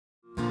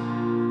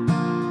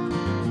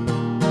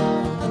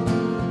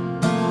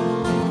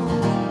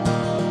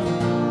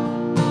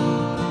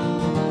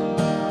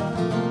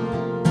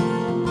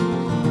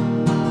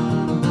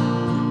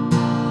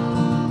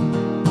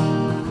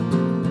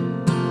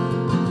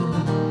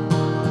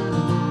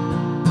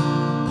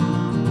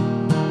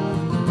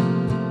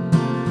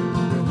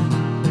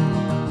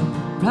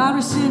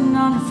Probably sitting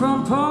on your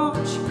front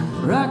porch,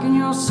 rocking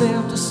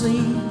yourself to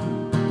sleep.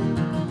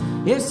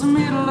 It's the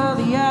middle of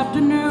the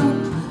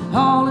afternoon,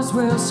 all is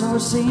well so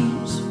it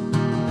seems.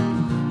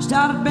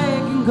 Started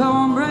baking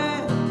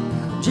cornbread,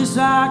 just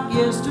like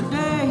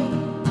yesterday.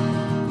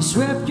 You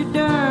swept your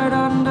dirt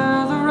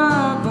under the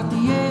rug, but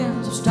the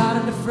ends have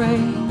started to fray.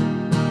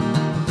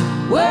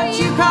 What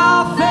you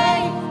call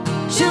faith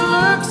sure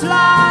looks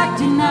like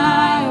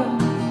denial.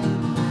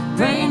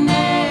 Praying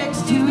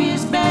next to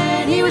his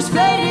bed, he was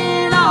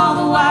fading all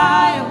the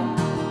while,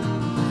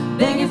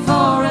 begging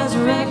for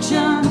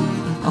resurrection,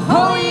 a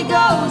Holy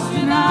Ghost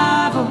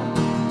revival.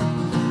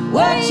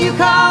 What you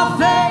call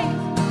faith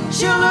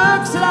sure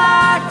looks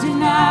like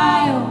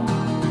denial.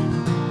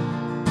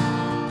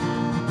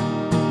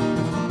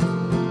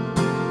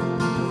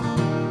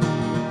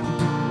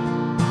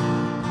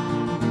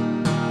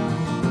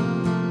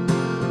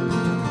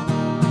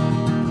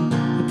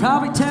 You're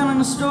probably telling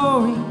a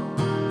story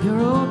of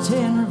your old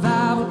 10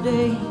 revival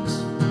days.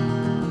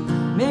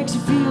 Makes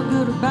you feel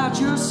good about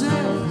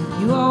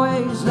yourself, you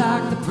always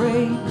like the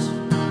praise.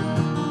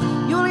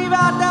 You leave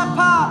out that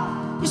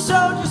part, you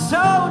sold your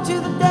soul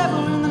to the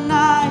devil in the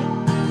night.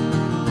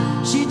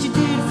 Shit you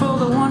did for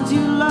the ones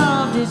you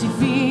loved as you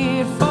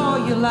feared for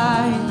your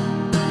life.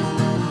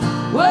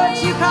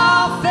 What you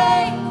call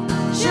faith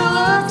sure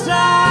looks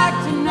like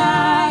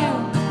denial.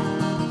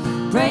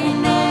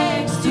 Praying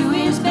next to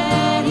his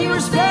bed, he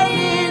was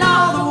fading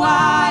all the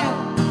while,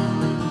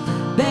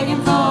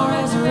 begging for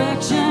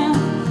resurrection,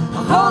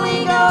 a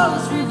Holy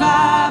Ghost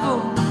revival.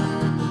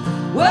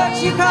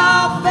 What you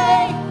call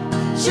faith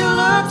sure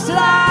looks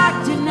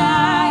like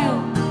denial.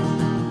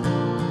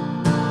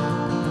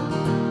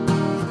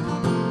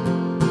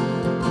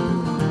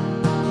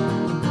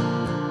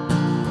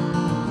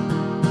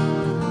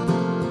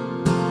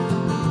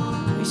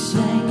 We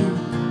singing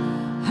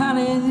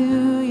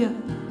hallelujah,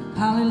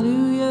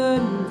 hallelujah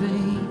in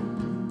vain,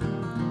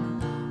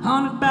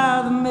 haunted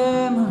by the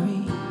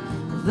memory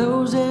of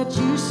those that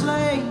you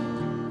slay.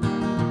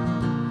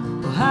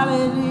 Oh,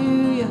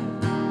 hallelujah,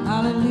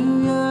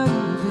 hallelujah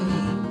in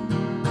vain,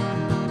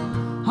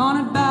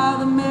 haunted by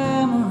the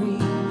memory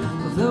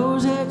of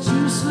those that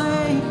you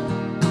slay.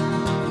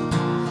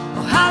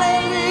 Oh,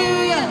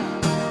 hallelujah,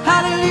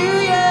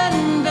 hallelujah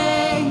in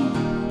vain,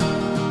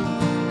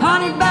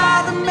 haunted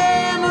by the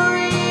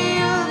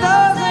memory of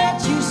those that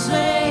you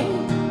slay.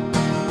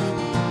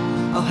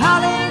 Oh,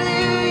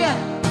 hallelujah,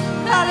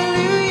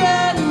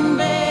 hallelujah in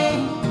vain,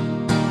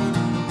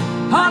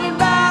 haunted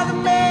by the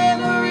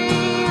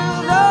memory of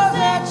those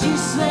that you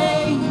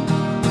slay.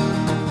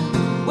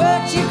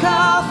 What you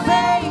call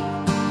faith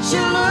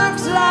sure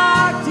looks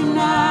like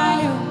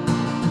denial.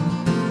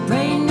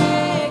 Praying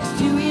next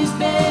to his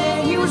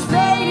bed, he was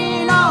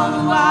fading all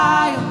the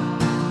while,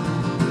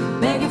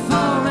 begging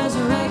for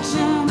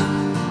resurrection,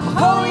 a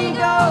Holy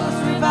Ghost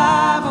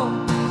revival.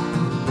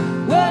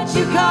 What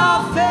you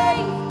call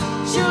faith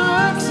sure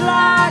looks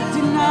like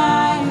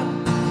denial.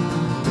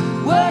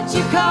 What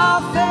you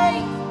call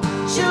faith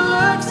sure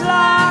looks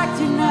like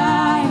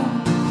denial.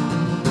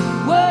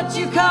 What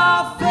you call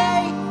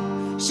faith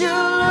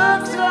sure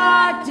looks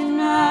like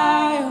denial.